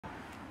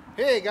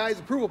Hey guys,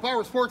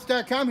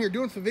 ApprovalPowersports.com here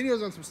doing some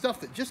videos on some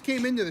stuff that just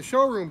came into the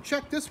showroom.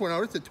 Check this one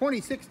out. It's a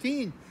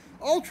 2016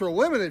 Ultra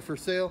Limited for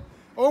sale.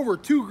 Over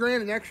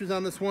 $2,000 in extras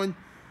on this one.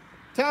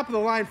 Top of the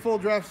line full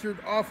drafter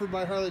offered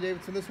by Harley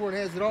Davidson. This one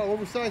has it all.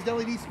 Oversized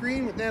LED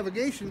screen with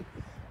navigation,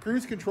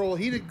 cruise control,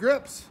 heated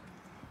grips,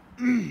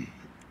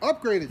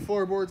 upgraded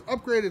floorboards,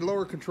 upgraded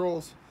lower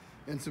controls,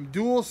 and some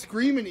dual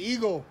Screaming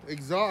Eagle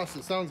exhaust.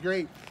 It sounds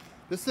great.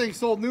 This thing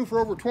sold new for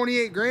over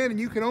 $28,000 and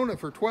you can own it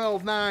for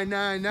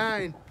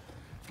 $12,999.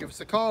 Give us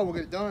a call, we'll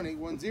get it done.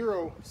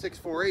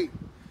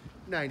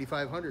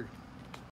 810-648-9500.